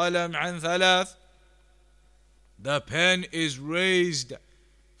الْقَلَمْ عَنْ ثَلَاثٍ. The pen is raised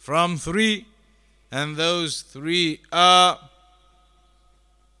from 3, and those 3 are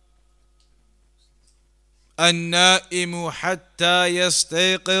النائم حتى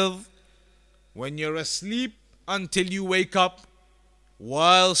يستيقظ, when you're asleep until you wake up.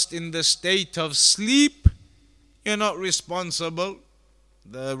 Whilst in the state of sleep, you're not responsible.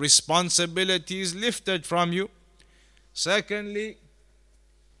 The responsibility is lifted from you. Secondly,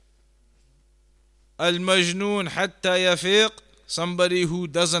 المجنون حتى يفيق, somebody who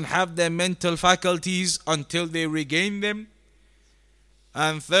doesn't have their mental faculties until they regain them.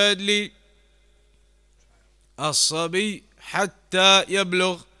 And thirdly, الصبي حتى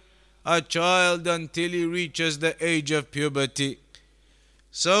يبلغ, a child until he reaches the age of puberty.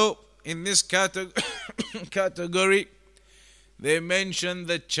 So in this category, they mention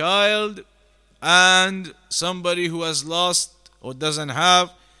the child and somebody who has lost or doesn't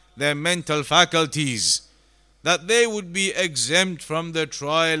have their mental faculties, that they would be exempt from the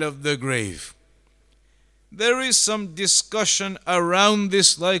trial of the grave. There is some discussion around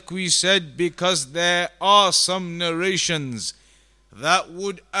this, like we said, because there are some narrations that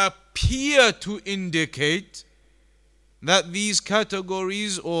would appear to indicate that these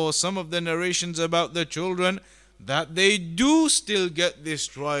categories, or some of the narrations about the children, that they do still get this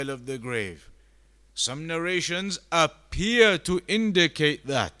trial of the grave. Some narrations appear to indicate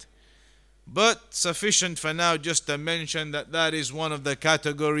that. But sufficient for now just to mention that that is one of the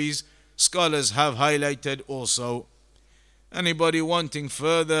categories scholars have highlighted also. Anybody wanting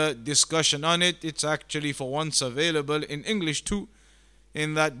further discussion on it, it's actually for once available in English too,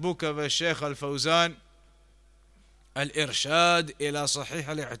 in that book of Shaykh Al-Fawzan, Al-Irshad ila Sahih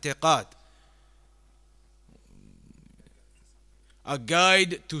Al-I'tiqad. A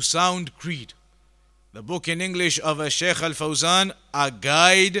Guide to Sound Creed. The book in English of Shaykh Al-Fawzan, A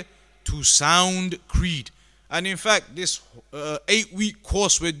Guide to Sound Creed. And in fact, this 8-week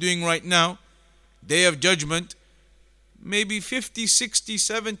course we're doing right now, Day of Judgment, maybe 50, 60,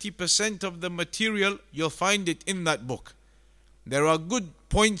 70% of the material, you'll find it in that book. There are good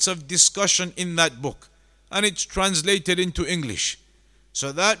points of discussion in that book, and it's translated into English.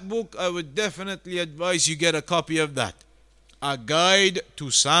 So that book, I would definitely advise you get a copy of that. A Guide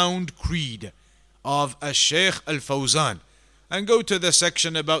to Sound Creed of Shaykh Al-Fawzan. And go to the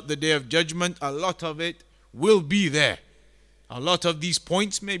section about the Day of Judgment. A lot of it will be there. A lot of these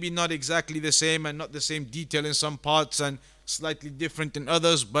points, maybe not exactly the same and not the same detail in some parts and slightly different in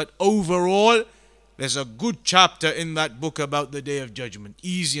others, but overall, there's a good chapter in that book about the Day of Judgment.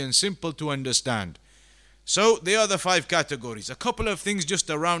 Easy and simple to understand. So, they are the 5 categories. A couple of things just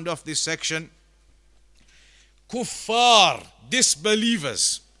to round off this section. Kuffar,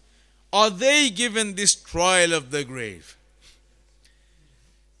 disbelievers, are they given this trial of the grave?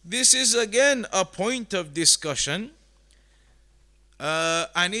 This is again a point of discussion,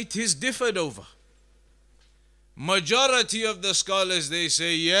 and it is differed over. Majority of the scholars, they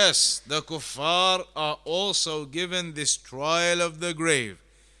say yes, the kuffar are also given this trial of the grave.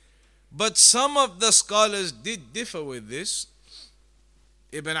 But some of the scholars did differ with this.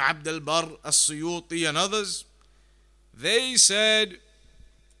 Ibn Abd al-Barr, As-Suyuti and others, they said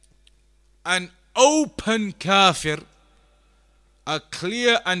an open kafir, a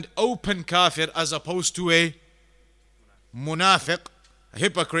clear and open kafir, as opposed to a munafiq, a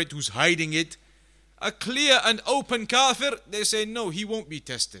hypocrite who's hiding it. A clear and open kafir, they say no, he won't be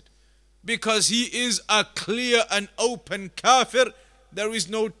tested. Because he is a clear and open kafir, there is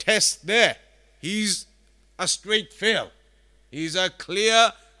no test there. He's a straight fail. He's a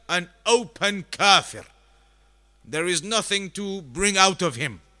clear and open kafir. There is nothing to bring out of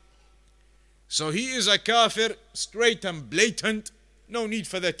him. So he is a kafir, straight and blatant, no need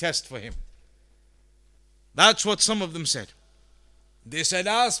for the test for him. That's what some of them said. They said,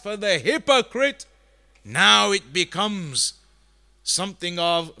 as for the hypocrite, now it becomes something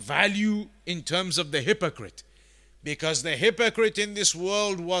of value in terms of the hypocrite. Because the hypocrite in this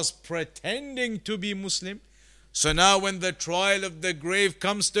world was pretending to be Muslim. So now when the trial of the grave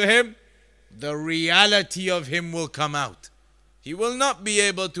comes to him, the reality of him will come out. He will not be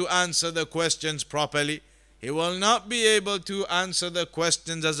able to answer the questions properly. He will not be able to answer the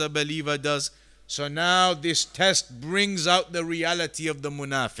questions as a believer does. So now this test brings out the reality of the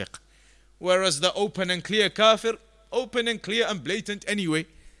munafiq. Whereas the open and clear kafir, open and clear and blatant anyway.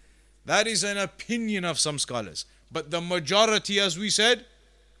 That is an opinion of some scholars. But the majority, as we said,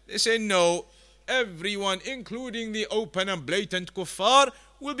 they say no, everyone, including the open and blatant kuffar,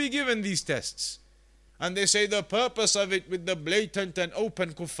 will be given these tests. And they say the purpose of it with the blatant and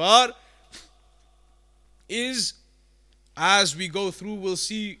open kuffar is, as we go through, we'll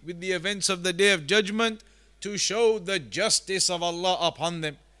see with the events of the Day of Judgment, to show the justice of Allah upon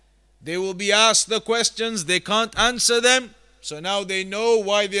them. They will be asked the questions, they can't answer them, so now they know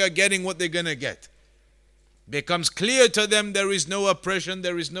why they are getting what they're going to get. Becomes clear to them there is no oppression,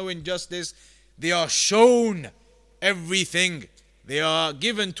 there is no injustice. They are shown everything. They are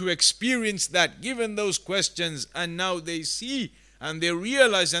given to experience that, given those questions, and now they see and they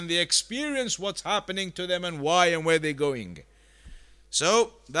realize and they experience what's happening to them and why and where they're going.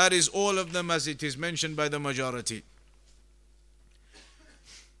 So, that is all of them as it is mentioned by the majority.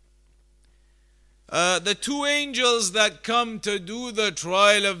 The 2 angels that come to do the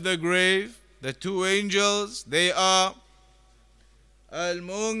trial of the grave, the 2 angels, they are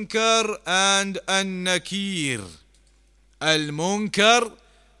Al-Munkar and An-Nakir. Al-Munkar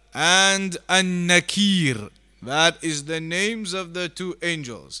and An-Nakir. That is the names of the 2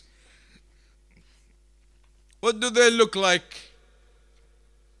 angels. What do they look like?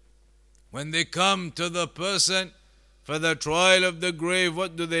 When they come to the person for the trial of the grave,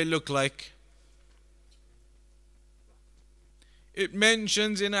 what do they look like? It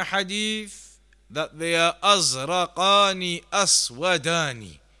mentions in a hadith that they are azraqani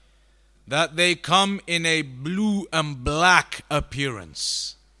aswadani, that they come in a blue and black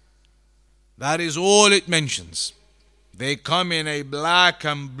appearance. That is all it mentions. They come in a black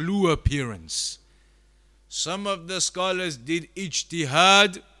and blue appearance. Some of the scholars did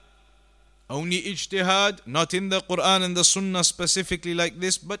ijtihad, only ijtihad, not in the Quran and the Sunnah specifically like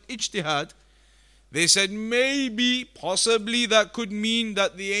this, but ijtihad. They said maybe, possibly that could mean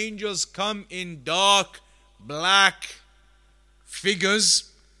that the angels come in dark, black figures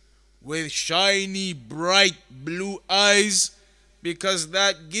with shiny, bright blue eyes, because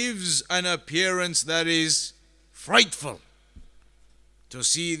that gives an appearance that is frightful. to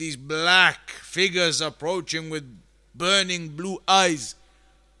see these black figures approaching with burning blue eyes,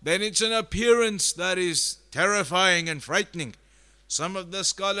 then it's an appearance that is terrifying and frightening. Some of the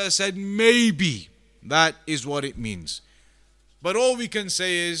scholars said maybe that is what it means. But all we can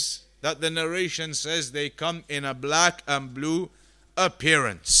say is that the narration says they come in a black and blue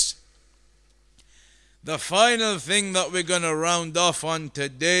appearance. The final thing that we're going to round off on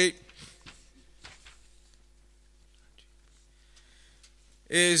today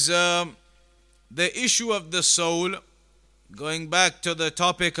is the issue of the soul. Going back to the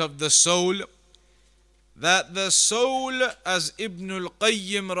topic of the soul, that the soul, as Ibn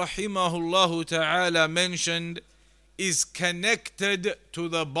al-Qayyim rahimahullah ta'ala mentioned, is connected to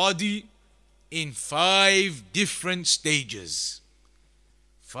the body in 5 different stages.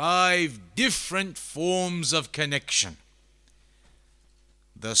 5 different forms of connection.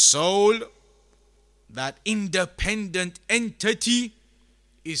 The soul, that independent entity,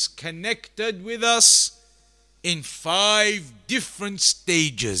 is connected with us in 5 different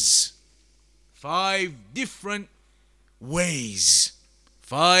stages, 5 different ways,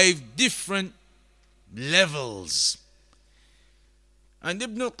 5 different levels. And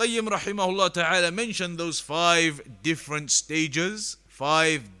Ibn al-Qayyim rahimahullah ta'ala mentioned those 5 different stages,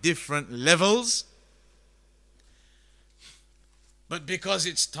 5 different levels. But because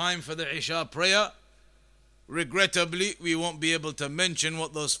it's time for the Isha prayer, regrettably we won't be able to mention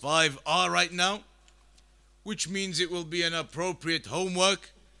what those 5 are right now, which means it will be an appropriate homework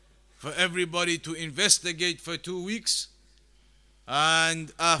for everybody to investigate for 2 weeks.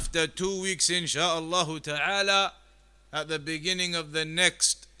 And after 2 weeks, insha'Allah ta'ala, at the beginning of the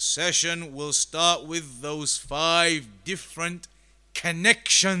next session, we'll start with those 5 different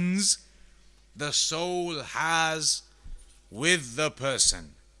connections the soul has with the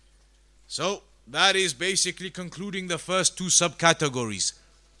person. So that is basically concluding the first 2 subcategories.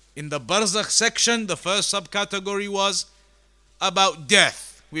 In the Barzakh section, the first subcategory was about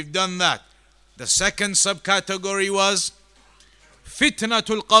death. We've done that. The second subcategory was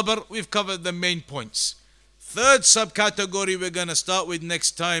Fitnatul Qabr. We've covered the main points. Third subcategory we're going to start with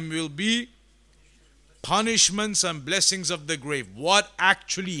next time will be punishments and blessings of the grave. What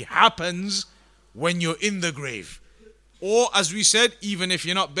actually happens when you're in the grave? Or, as we said, even if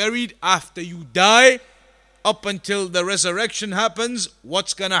you're not buried, after you die, up until the resurrection happens,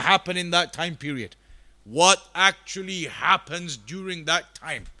 what's going to happen in that time period? What actually happens during that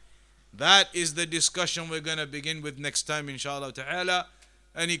time? That is the discussion we're going to begin with next time, inshallah ta'ala.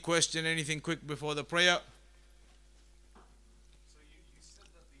 Any question, anything quick before the prayer? So you said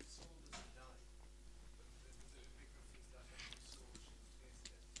that the soul doesn't die, but the big reference that every soul should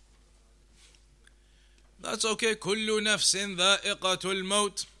face death. That's okay. كل نفس ذائقة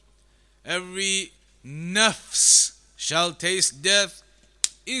الموت. Every nafs shall taste death.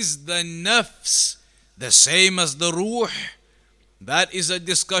 Is the nafs the same as the ruh? That is a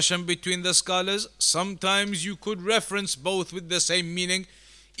discussion between the scholars. Sometimes you could reference both with the same meaning.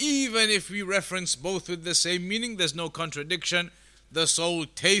 Even if we reference both with the same meaning, there's no contradiction. The soul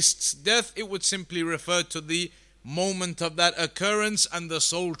tastes death. It would simply refer to the moment of that occurrence and the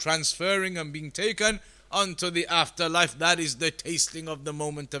soul transferring and being taken unto the afterlife. That is the tasting of the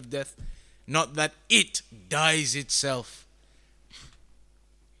moment of death. Not that it dies itself.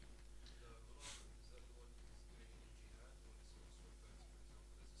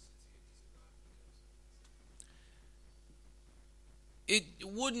 It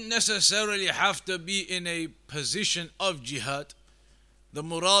wouldn't necessarily have to be in a position of jihad. The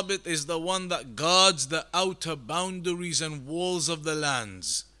murabit is the one that guards the outer boundaries and walls of the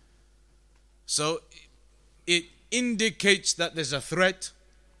lands. So it indicates that there's a threat,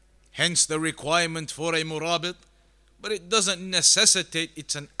 hence the requirement for a murabit, but it doesn't necessitate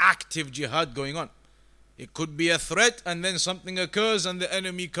it's an active jihad going on. It could be a threat and then something occurs and the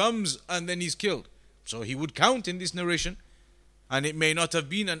enemy comes and then he's killed. So he would count in this narration. And it may not have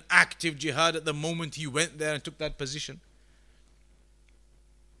been an active jihad at the moment he went there and took that position.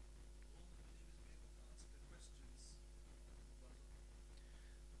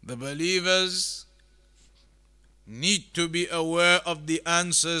 The believers need to be aware of the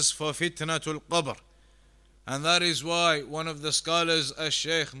answers for Fitnatul Qabr. And that is why one of the scholars,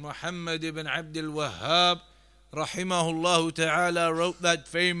 Shaykh Muhammad ibn Abdul Wahhab, rahimahullah ta'ala, wrote that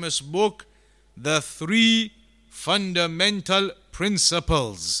famous book, The 3 Fundamental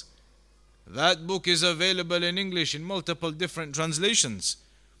Principles. That book is available in English in multiple different translations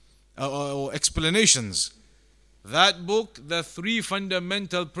or explanations. That book, The 3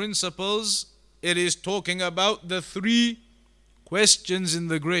 Fundamental Principles, it is talking about the 3 questions in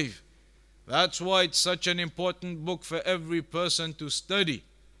the grave. That's why it's such an important book for every person to study.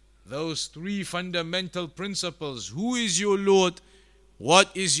 Those three fundamental principles. Who is your Lord?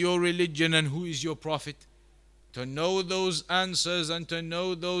 What is your religion? And who is your Prophet? To know those answers and to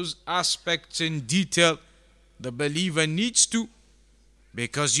know those aspects in detail, the believer needs to,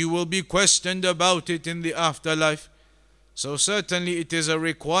 because you will be questioned about it in the afterlife. So certainly it is a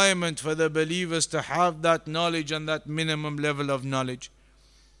requirement for the believers to have that knowledge and that minimum level of knowledge.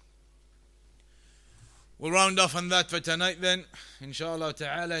 We'll round off on that for tonight then. Inshallah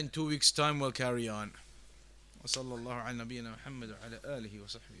ta'ala, in 2 weeks' time we'll carry on. وصلى الله على نبينا محمد وعلى آله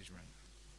وصحبه أجمعين.